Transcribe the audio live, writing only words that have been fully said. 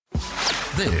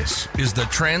This is the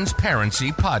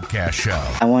Transparency Podcast Show.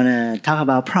 I want to talk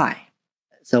about pride.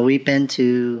 So we've been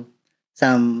to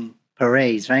some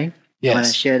parades, right? Yes. You want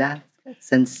to share that?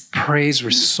 Since parades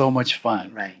were so much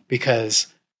fun, right? Because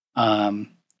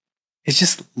it's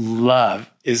just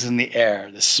love is in the air,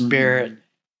 the spirit,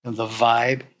 the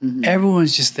vibe.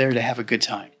 Everyone's just there to have a good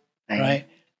time, right?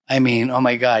 I mean, oh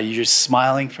my God, you're just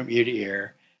smiling from ear to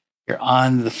ear. You're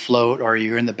on the float or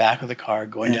you're in the back of the car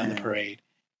going down the parade.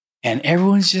 And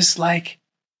everyone's just like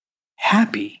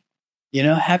happy,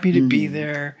 happy to be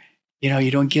there.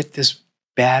 You don't get this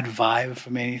bad vibe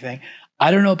from anything. I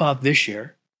don't know about this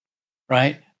year,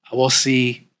 right? We'll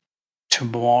see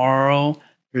tomorrow.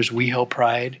 There's WeHo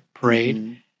Pride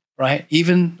Parade, right?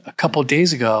 Even a couple of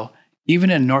days ago, even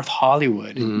in North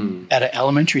Hollywood at an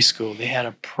elementary school, they had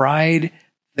a Pride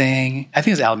thing. I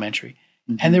think it's elementary.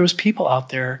 And there was people out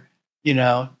there,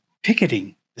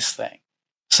 picketing this thing.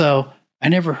 So I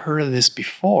never heard of this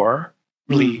before,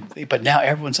 really, but now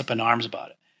everyone's up in arms about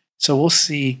it. So we'll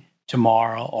see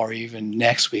tomorrow or even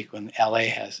next week when LA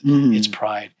has its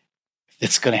Pride, if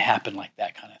it's going to happen like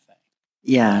that kind of thing.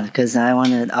 Yeah, because I want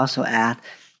to also add,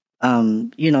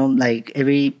 like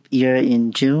every year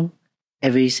in June,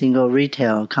 every single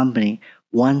retail company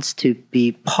wants to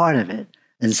be part of it.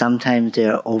 And sometimes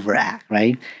they're overact,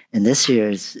 right? And this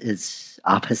year it's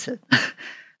opposite,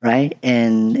 right?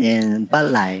 And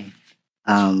Bud Light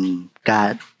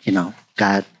got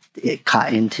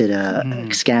caught into the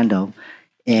scandal,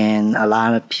 and a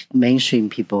lot of mainstream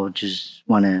people just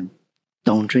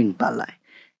don't drink Bud Light,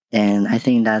 and I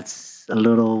think that's a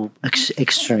little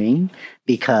extreme,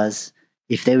 because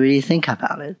if they really think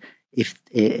about it, if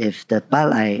the Bud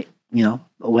Light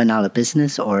went out of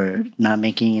business or not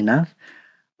making enough,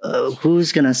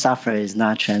 who's going to suffer is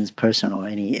not trans person or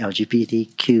any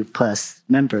LGBTQ plus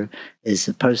member, is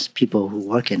the people who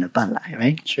work in the Bud Light,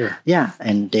 right? Sure. Yeah,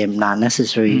 and they're not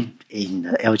necessarily in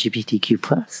the LGBTQ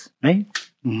plus, right?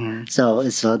 So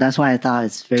that's why I thought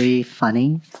it's very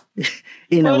funny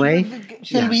in a way.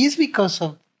 It's because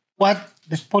of what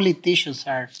the politicians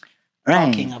are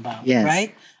talking about,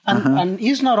 right? And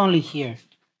it's not only here.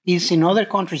 It's in other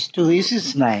countries too. This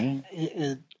is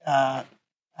a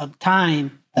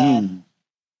time that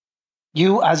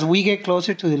as we get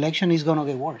closer to the election, it's going to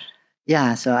get worse.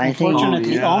 Yeah, so I think...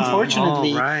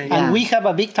 Unfortunately, and we have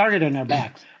a big target on our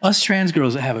backs. Us trans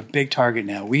girls have a big target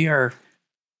now. We are,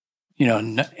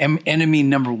 enemy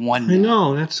number one now. I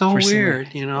know, that's so weird,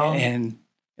 And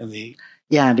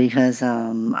yeah, because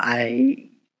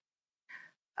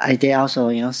they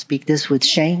also, speak this with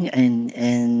Shane,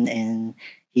 and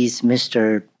he's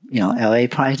Mr. LA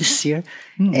Pride this year.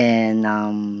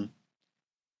 And...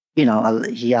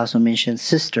 he also mentioned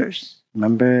sisters.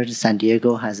 Remember, San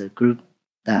Diego has a group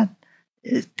that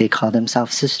they call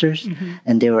themselves sisters,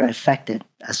 and they were affected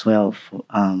as well for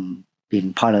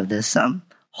being part of this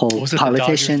whole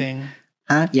politician thing.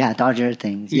 Yeah, Dodger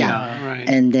things. Yeah, right.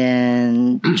 And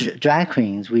then drag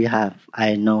queens.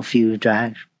 I know a few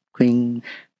drag queen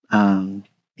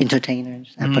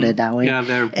entertainers. I put it that way. Yeah,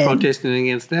 they're protesting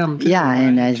against them too, yeah, right?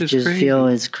 and I just feel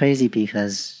it's crazy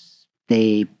because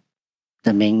the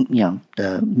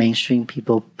mainstream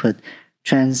people put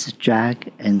trans,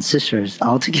 drag, and sisters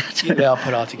all together. Yeah, they all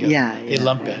put all together. Yeah. They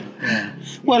lump it. Yeah.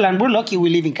 Well, and we're lucky we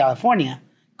live in California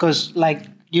because,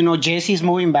 Jessie's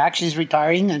moving back. She's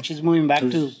retiring, and she's moving back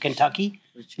to Kentucky.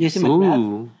 Jessie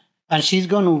McGrath. And she's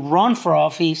going to run for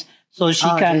office so she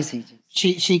can... Jessie.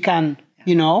 She can,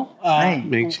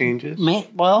 make changes.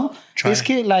 This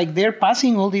kid, they're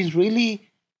passing all these really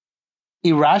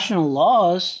irrational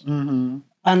laws.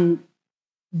 And...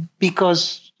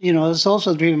 because, it's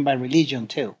also driven by religion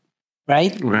too,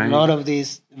 right? A lot of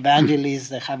these evangelists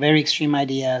that have very extreme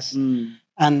ideas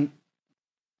and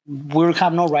we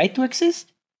have no right to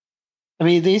exist. I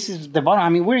mean, this is the bottom. I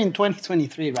mean, we're in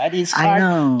 2023, right? It's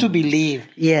hard to believe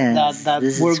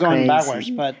that we're going backwards,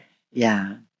 but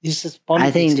this is politics.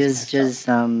 I think just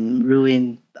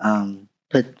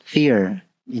put fear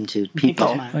into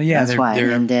people. That's why.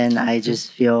 And then I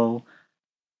just feel,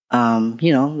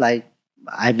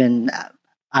 I've been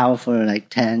out for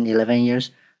 10, 11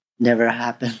 years. Never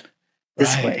happened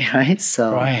this way, right?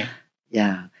 So,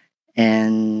 yeah.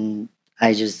 And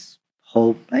I just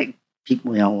hope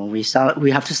people, when we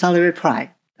have to celebrate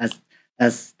Pride.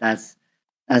 That's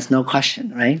no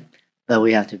question, right? But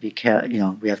we have to be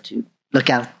careful. We have to look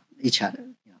out each other.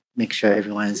 Make sure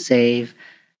everyone is safe.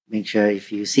 Make sure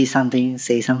if you see something,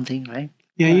 say something, right?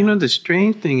 Yeah, the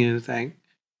strange thing is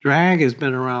drag has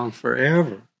been around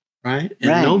forever. Right?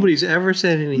 And nobody's ever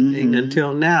said anything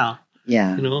until now.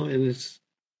 Yeah. And it's,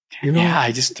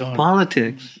 I just don't.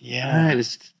 Politics. Yeah.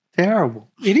 Right. terrible.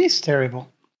 It is terrible.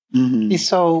 It's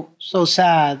so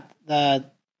sad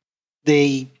that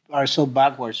they are so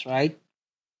backwards, right?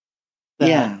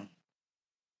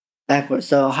 Backwards.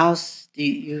 So,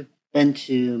 you been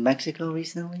to Mexico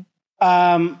recently?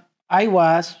 I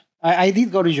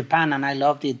did go to Japan and I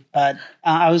loved it, but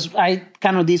I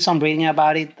kind of did some reading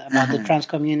about it, about the trans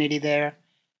community there.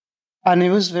 And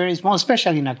it was very small,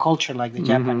 especially in a culture like the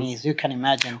Japanese. You can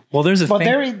imagine. Well, there's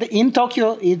there in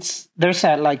Tokyo. There's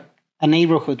a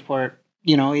neighborhood where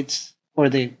it's where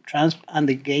the trans and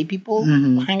the gay people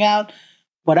hang out.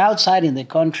 But outside in the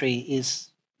country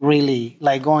is really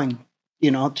like going,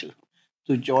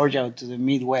 to Georgia or to the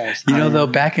Midwest. Though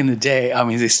back in the day, I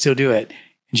mean, they still do it.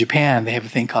 In Japan, they have a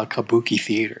thing called kabuki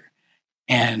theater,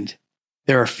 and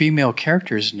there are female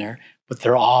characters in there, but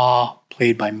they're all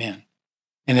played by men.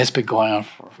 And it's been going on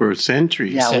for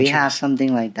centuries. Yeah, we have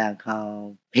something like that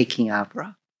called Peking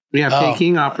opera. Yeah,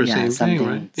 Peking opera, same thing,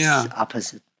 right? Yeah,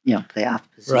 opposite, play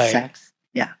opposite sex.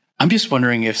 Yeah. I'm just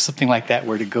wondering if something like that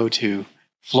were to go to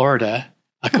Florida,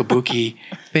 a kabuki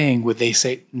thing, would they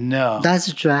say no? That's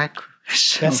a drag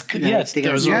show.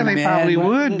 They probably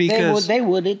would because they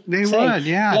would,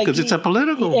 because it's a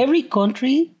political. Every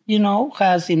country,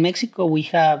 has in Mexico we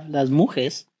have las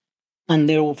mujeres, and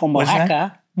they're from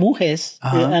Oaxaca. Mujeres,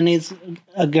 and it's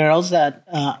girls that,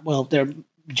 they're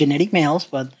genetic males,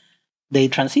 but they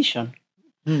transition.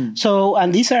 So,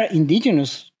 and these are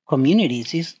indigenous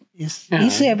communities.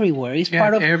 It's everywhere. It's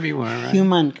part of everywhere,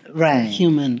 right?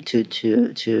 human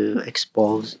to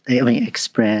expose. I mean,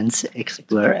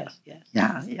 explore. Yes.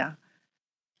 Yeah.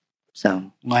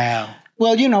 So wow.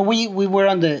 Well, we were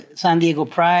on the San Diego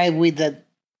Pride with the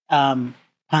Palm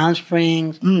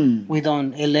Springs. We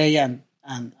done LA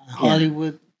and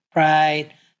Hollywood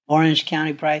Pride, Orange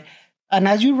County Pride. And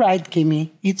as you write,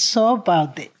 Kimmy, it's all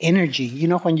about the energy,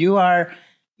 when you are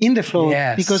in the float.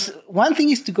 Yes. Because one thing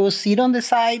is to go sit on the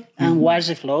side and watch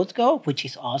the floats go, which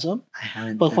is awesome.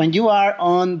 But when you are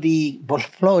on the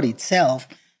float itself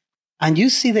and you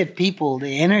see the people,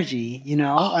 the energy,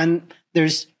 and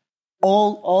there's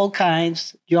all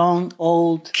kinds, young,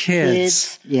 old,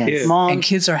 kids, moms. And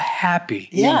kids are happy.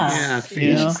 Yeah.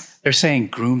 They're saying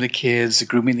groom the kids,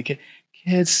 grooming the kids.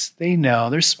 Kids, they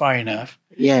know, they're smart enough.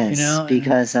 Yes,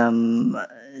 because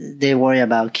they worry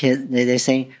about kids. They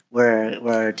say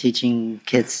we're teaching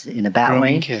kids in a bad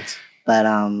way. Kids. But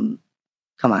come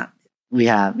on, we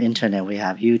have internet, we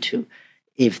have YouTube.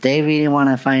 If they really want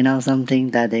to find out something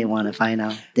that they want to find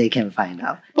out, they can find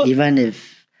out. But, even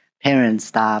if parents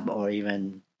stop or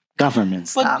even government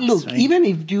stops. But look, right? even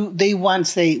if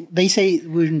they say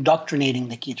we're indoctrinating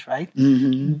the kids, right?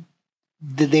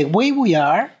 The way we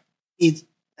are, it's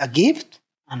a gift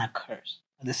and a curse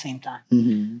at the same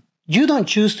time. You don't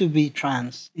choose to be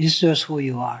trans. It's just who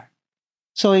you are.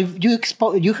 So if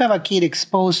you have a kid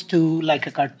exposed to like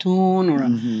a cartoon or,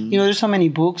 there's so many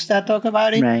books that talk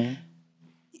about it. Right.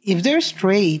 If they're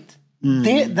straight,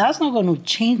 that's not going to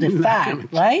change the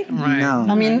fact, right? No.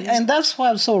 I mean, and that's why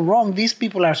I'm so wrong. These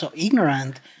people are so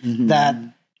ignorant that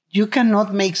you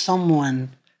cannot make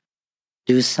someone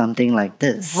do something like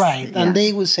this. Right. Yeah. And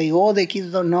they would say, the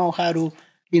kids don't know how to,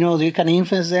 they can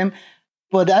influence them.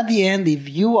 But at the end, if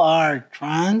you are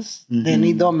trans, then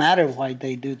it don't matter what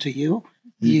they do to you.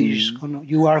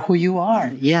 You are who you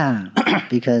are. Yeah.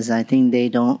 Because I think they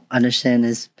don't understand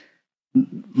is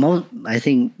I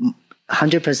think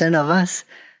 100% of us,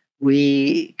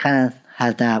 we kind of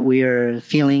have that weird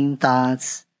feeling,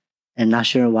 thoughts, and not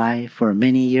sure why for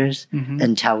many years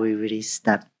until we really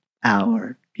step out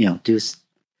or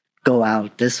go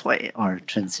out this way or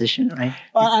transition, right?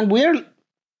 And we're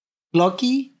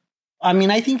lucky. I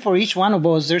mean, I think for each one of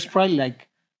us, there's probably like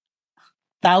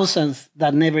thousands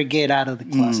that never get out of the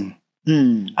closet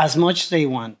as much as they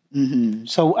want.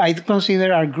 So I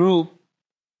consider our group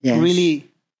really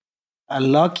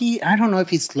lucky. I don't know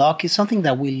if it's lucky, something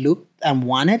that we looked and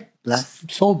wanted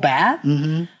so bad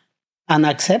and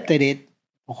accepted it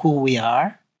for who we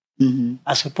are,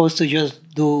 as opposed to just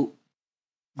do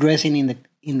dressing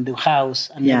in the house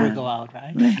and never go out,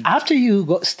 right? After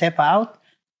you step out,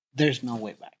 there's no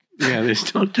way back. Yeah,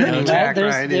 there's no turning back,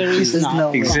 right? There is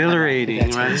no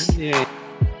exhilarating, right? Yeah.